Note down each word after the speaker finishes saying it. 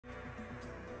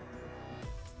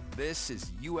This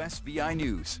is USVI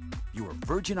News, your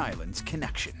Virgin Islands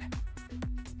connection.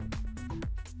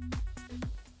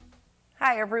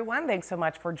 Hi everyone, thanks so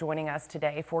much for joining us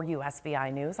today for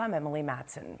USVI News. I'm Emily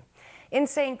Matson. In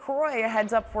St. Croix, a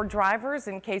heads up for drivers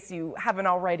in case you haven't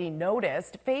already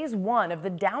noticed. Phase 1 of the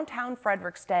downtown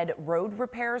Frederiksted road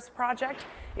repairs project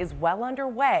is well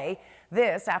underway.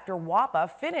 This after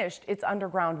WAPA finished its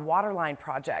underground waterline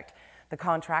project. The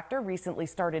contractor recently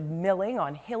started milling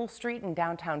on Hill Street in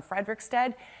downtown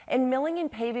Frederiksted, and milling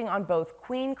and paving on both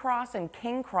Queen Cross and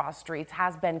King Cross streets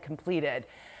has been completed.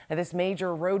 Now, this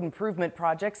major road improvement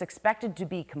project is expected to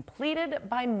be completed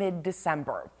by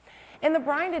mid-December. And the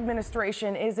Bryant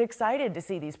administration is excited to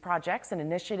see these projects and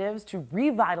initiatives to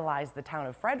revitalize the town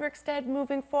of Frederiksted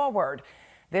moving forward.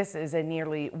 This is a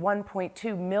nearly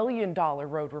 $1.2 million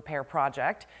road repair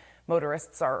project.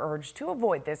 Motorists are urged to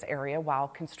avoid this area while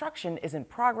construction is in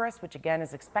progress, which again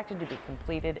is expected to be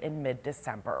completed in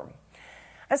mid-December.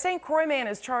 A St. Croix man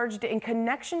is charged in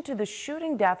connection to the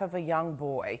shooting death of a young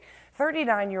boy.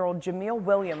 39-year-old Jameel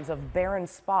Williams of Barron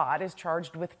Spot is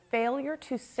charged with failure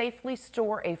to safely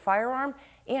store a firearm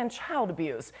and child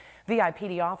abuse.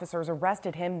 VIPD officers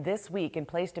arrested him this week and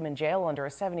placed him in jail under a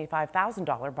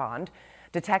 $75,000 bond.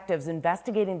 Detectives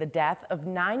investigating the death of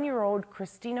 9-year-old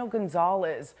Cristino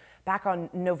Gonzalez back on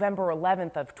November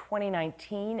 11th of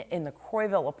 2019 in the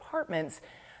Croixville apartments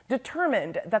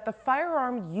determined that the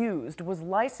firearm used was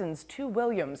licensed to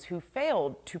Williams, who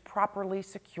failed to properly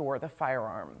secure the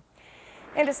firearm.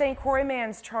 And a St. Croix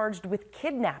man's charged with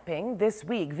kidnapping. This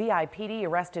week, VIPD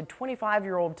arrested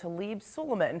 25-year-old Talib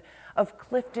Suleiman of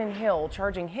Clifton Hill,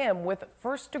 charging him with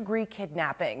first-degree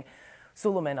kidnapping.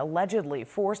 Suleiman allegedly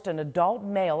forced an adult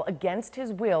male against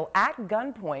his will at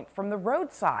gunpoint from the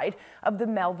roadside of the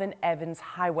Melvin Evans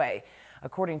Highway.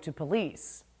 According to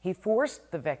police, he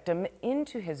forced the victim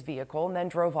into his vehicle and then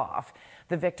drove off.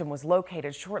 The victim was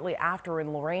located shortly after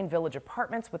in Lorraine Village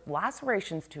Apartments with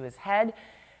lacerations to his head.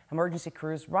 Emergency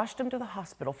crews rushed him to the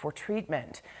hospital for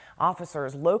treatment.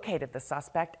 Officers located the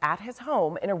suspect at his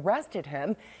home and arrested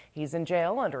him. He's in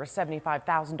jail under a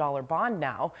 $75,000 bond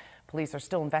now. Police are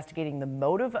still investigating the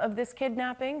motive of this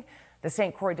kidnapping. The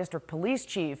St. Croix District Police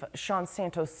Chief, Sean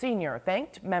Santos Sr.,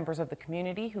 thanked members of the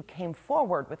community who came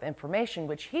forward with information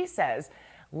which he says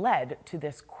led to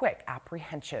this quick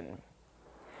apprehension.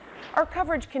 Our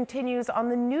coverage continues on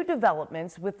the new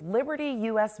developments with Liberty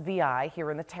USVI here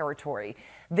in the territory.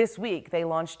 This week, they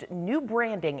launched new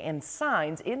branding and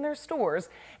signs in their stores,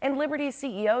 and Liberty's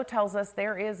CEO tells us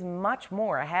there is much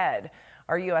more ahead.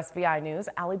 Our USVI News,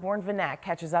 Ali Bourne-Vanek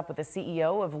catches up with the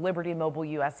CEO of Liberty Mobile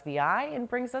USVI and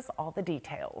brings us all the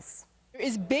details. There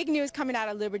is big news coming out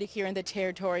of Liberty here in the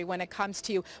territory when it comes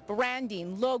to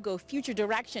branding, logo, future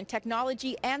direction,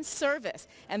 technology, and service.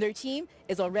 And their team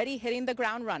is already hitting the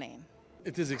ground running.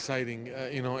 It is exciting.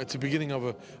 It's the beginning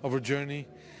of a journey.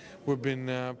 We've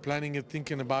been planning it,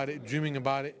 thinking about it, dreaming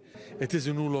about it. It is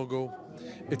a new logo.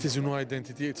 It is a new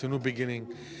identity. It's a new beginning.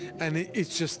 And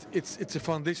it's a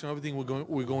foundation of everything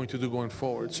we're going to do going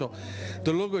forward. So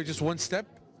the logo is just one step.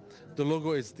 The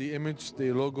logo is the image.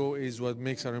 The logo is what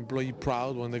makes our employee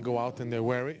proud when they go out and they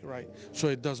wear it, right? So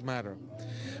it does matter.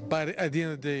 But at the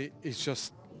end of the day, it's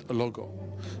just a logo.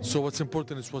 So what's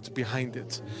important is what's behind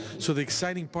it. So the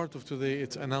exciting part of today,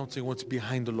 it's announcing what's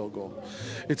behind the logo.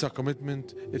 It's our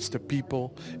commitment. It's the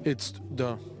people. It's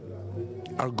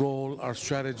our goal, our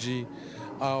strategy,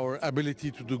 our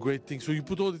ability to do great things. So you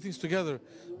put all the things together,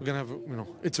 we're gonna have,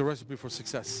 it's a recipe for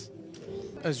success.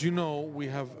 As you know, we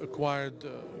have acquired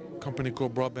company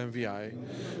called Broadband VI,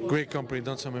 great company,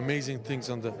 done some amazing things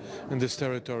in this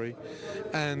territory,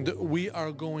 and we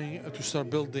are going to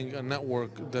start building a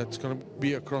network that's going to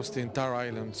be across the entire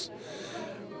islands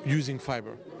using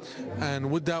fiber.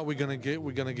 And with that, we're going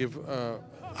to give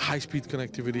high-speed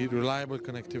connectivity, reliable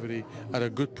connectivity at a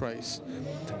good price,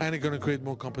 and it's going to create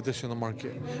more competition in the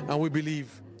market. And we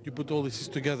believe you put all this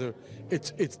together,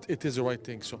 it is the right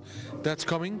thing. So that's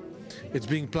coming. It's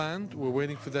being planned. We're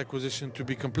waiting for the acquisition to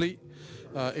be complete.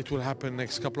 It will happen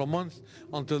next couple of months.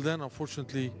 Until then,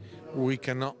 unfortunately, we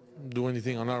cannot do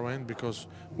anything on our end because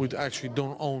we actually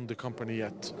don't own the company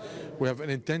yet. We have an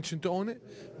intention to own it,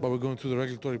 but we're going through the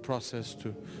regulatory process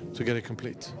to get it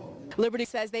complete. Liberty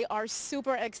says they are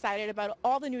super excited about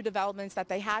all the new developments that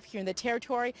they have here in the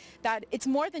territory, that it's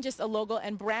more than just a logo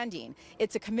and branding.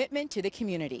 It's a commitment to the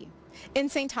community. In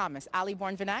St. Thomas, Ali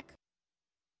Bourne-Vanek.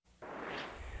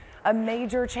 A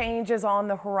major change is on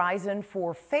the horizon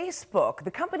for Facebook.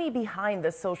 The company behind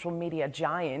the social media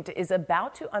giant is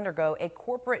about to undergo a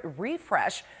corporate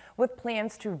refresh with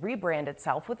plans to rebrand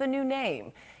itself with a new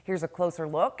name. Here's a closer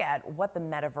look at what the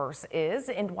metaverse is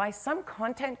and why some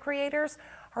content creators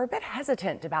are a bit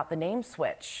hesitant about the name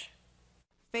switch.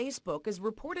 Facebook is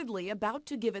reportedly about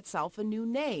to give itself a new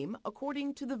name,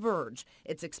 according to The Verge.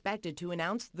 It's expected to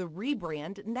announce the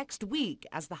rebrand next week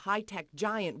as the high-tech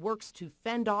giant works to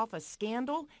fend off a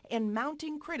scandal and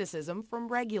mounting criticism from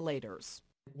regulators.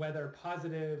 Whether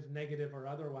positive, negative, or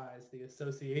otherwise, the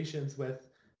associations with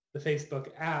the Facebook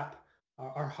app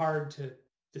are hard to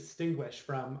distinguish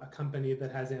from a company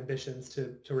that has ambitions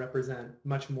to represent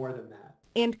much more than that.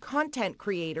 And content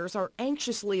creators are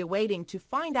anxiously awaiting to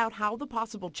find out how the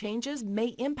possible changes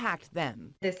may impact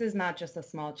them. This is not just a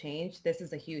small change, this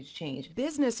is a huge change.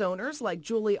 Business owners like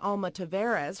Julie Alma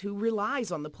Tavares, who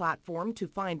relies on the platform to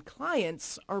find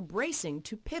clients, are bracing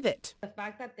to pivot. The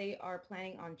fact that they are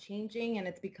planning on changing and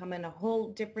it's becoming a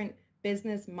whole different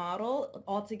business model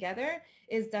altogether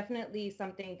is definitely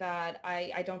something that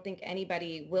I don't think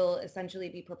anybody will essentially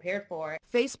be prepared for.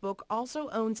 Facebook also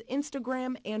owns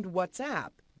Instagram and WhatsApp.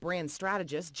 Brand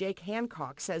strategist Jake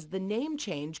Hancock says the name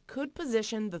change could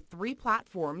position the three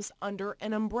platforms under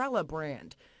an umbrella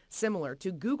brand, similar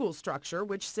to Google's structure,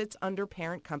 which sits under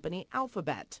parent company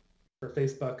Alphabet. For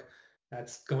Facebook,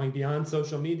 that's going beyond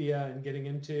social media and getting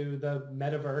into the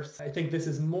metaverse. I think this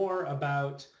is more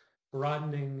about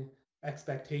broadening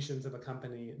expectations of a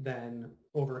company than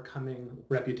overcoming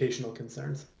reputational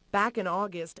concerns. Back in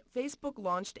August, Facebook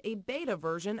launched a beta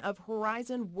version of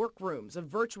Horizon Workrooms, a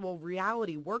virtual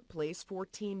reality workplace for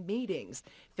team meetings.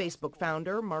 Facebook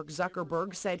founder Mark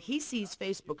Zuckerberg said he sees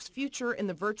Facebook's future in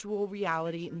the virtual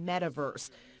reality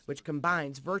metaverse, which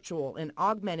combines virtual and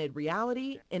augmented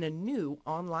reality in a new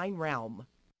online realm.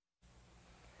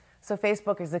 So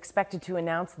Facebook is expected to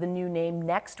announce the new name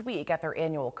next week at their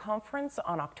annual conference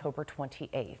on October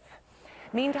 28th.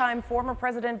 Meantime, former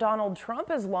President Donald Trump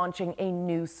is launching a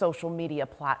new social media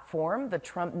platform. The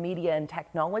Trump Media and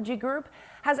Technology Group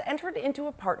has entered into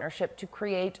a partnership to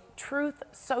create Truth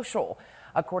Social.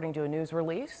 According to a news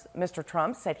release, Mr.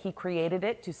 Trump said he created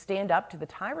it to stand up to the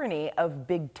tyranny of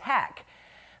big tech.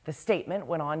 The statement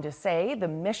went on to say the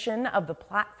mission of the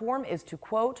platform is to,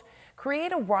 quote,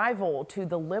 create a rival to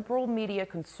the liberal media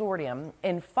consortium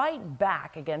and fight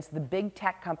back against the big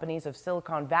tech companies of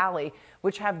Silicon Valley,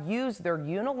 which have used their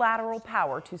unilateral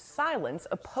power to silence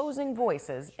opposing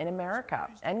voices in America,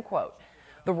 end quote.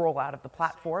 The rollout of the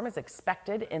platform is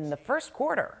expected in the first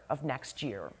quarter of next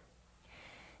year.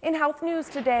 In health news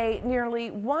today, nearly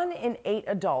 1 in 8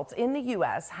 adults in the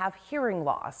U.S. have hearing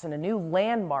loss, and a new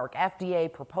landmark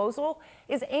FDA proposal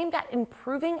is aimed at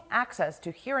improving access to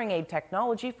hearing aid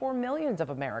technology for millions of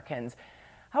Americans.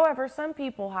 However, some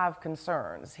people have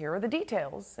concerns. Here are the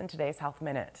details in today's Health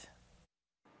Minute.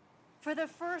 For the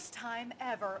first time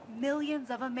ever,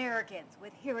 millions of Americans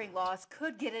with hearing loss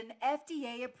could get an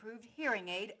FDA-approved hearing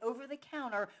aid over the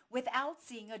counter without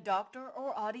seeing a doctor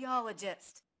or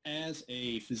audiologist. As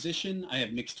a physician, I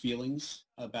have mixed feelings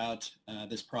about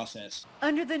this process.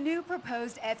 Under the new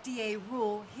proposed FDA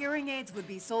rule, hearing aids would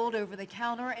be sold over the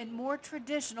counter in more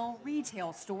traditional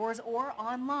retail stores or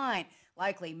online,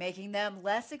 likely making them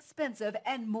less expensive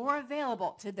and more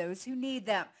available to those who need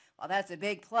them. While that's a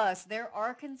big plus, there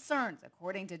are concerns,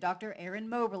 according to Dr. Aaron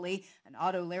Moberly, an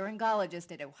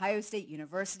otolaryngologist at Ohio State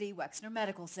University Wexner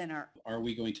Medical Center. Are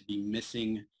we going to be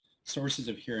missing sources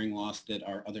of hearing loss that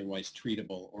are otherwise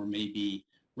treatable, or maybe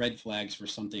red flags for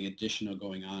something additional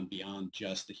going on beyond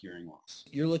just the hearing loss?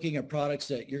 You're looking at products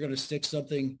that you're going to stick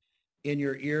something in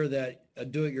your ear, that a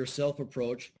do-it-yourself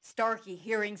approach. Starkey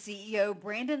Hearing CEO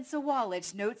Brandon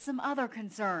Sawalich notes some other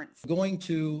concerns. Going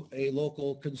to a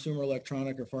local consumer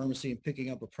electronic or pharmacy and picking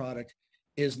up a product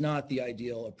is not the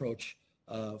ideal approach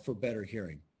for better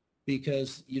hearing,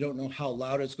 because you don't know how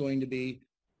loud it's going to be,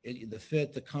 the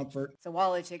fit, the comfort.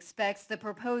 Sawalich expects the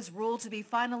proposed rule to be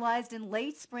finalized in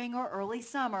late spring or early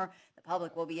summer. The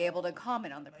public will be able to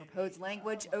comment on the proposed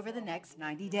language over the next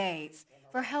 90 days.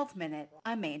 For Health Minute,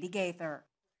 I'm Mandy Gaither.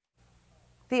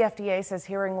 The FDA says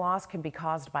hearing loss can be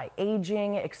caused by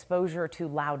aging, exposure to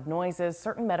loud noises,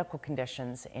 certain medical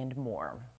conditions, and more.